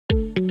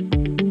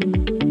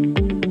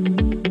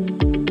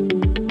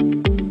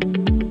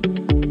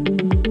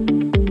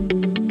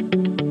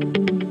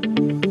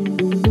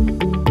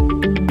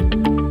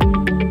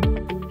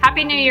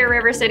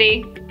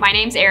City. My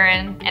name's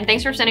Erin, and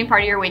thanks for spending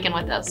part of your weekend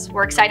with us.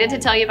 We're excited to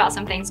tell you about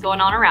some things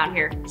going on around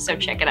here, so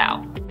check it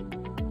out.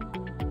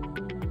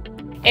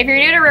 If you're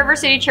new to River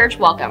City Church,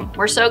 welcome.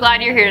 We're so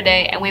glad you're here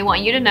today, and we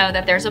want you to know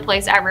that there's a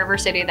place at River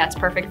City that's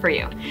perfect for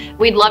you.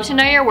 We'd love to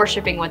know you're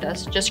worshiping with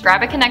us. Just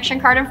grab a connection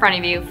card in front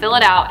of you, fill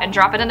it out, and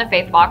drop it in the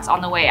faith box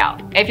on the way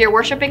out. If you're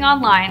worshiping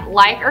online,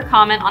 like or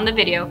comment on the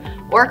video,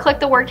 or click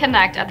the word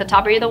connect at the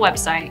top of the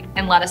website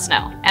and let us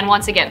know. And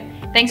once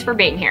again, thanks for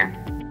being here.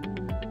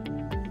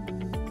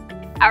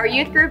 Our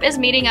youth group is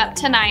meeting up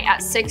tonight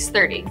at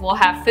 6:30. We'll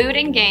have food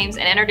and games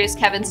and introduce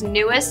Kevin's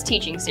newest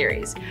teaching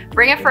series.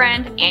 Bring a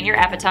friend and your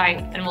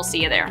appetite, and we'll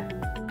see you there.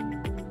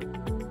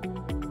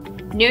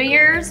 New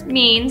Year's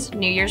means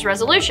New Year's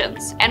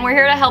resolutions, and we're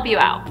here to help you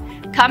out.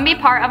 Come be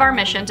part of our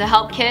mission to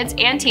help kids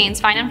and teens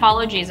find and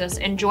follow Jesus,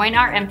 and join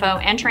our info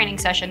and training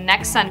session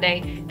next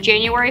Sunday,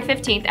 January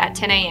 15th at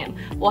 10 a.m.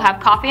 We'll have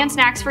coffee and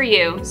snacks for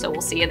you, so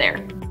we'll see you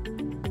there.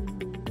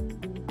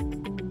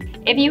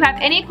 If you have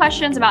any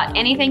questions about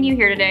anything you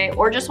hear today,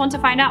 or just want to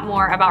find out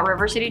more about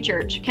River City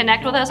Church,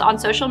 connect with us on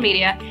social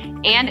media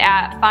and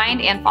at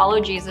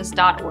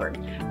findandfollowjesus.org,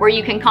 where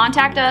you can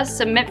contact us,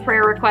 submit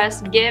prayer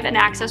requests, give and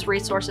access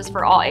resources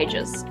for all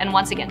ages. And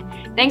once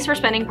again, thanks for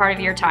spending part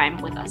of your time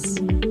with us.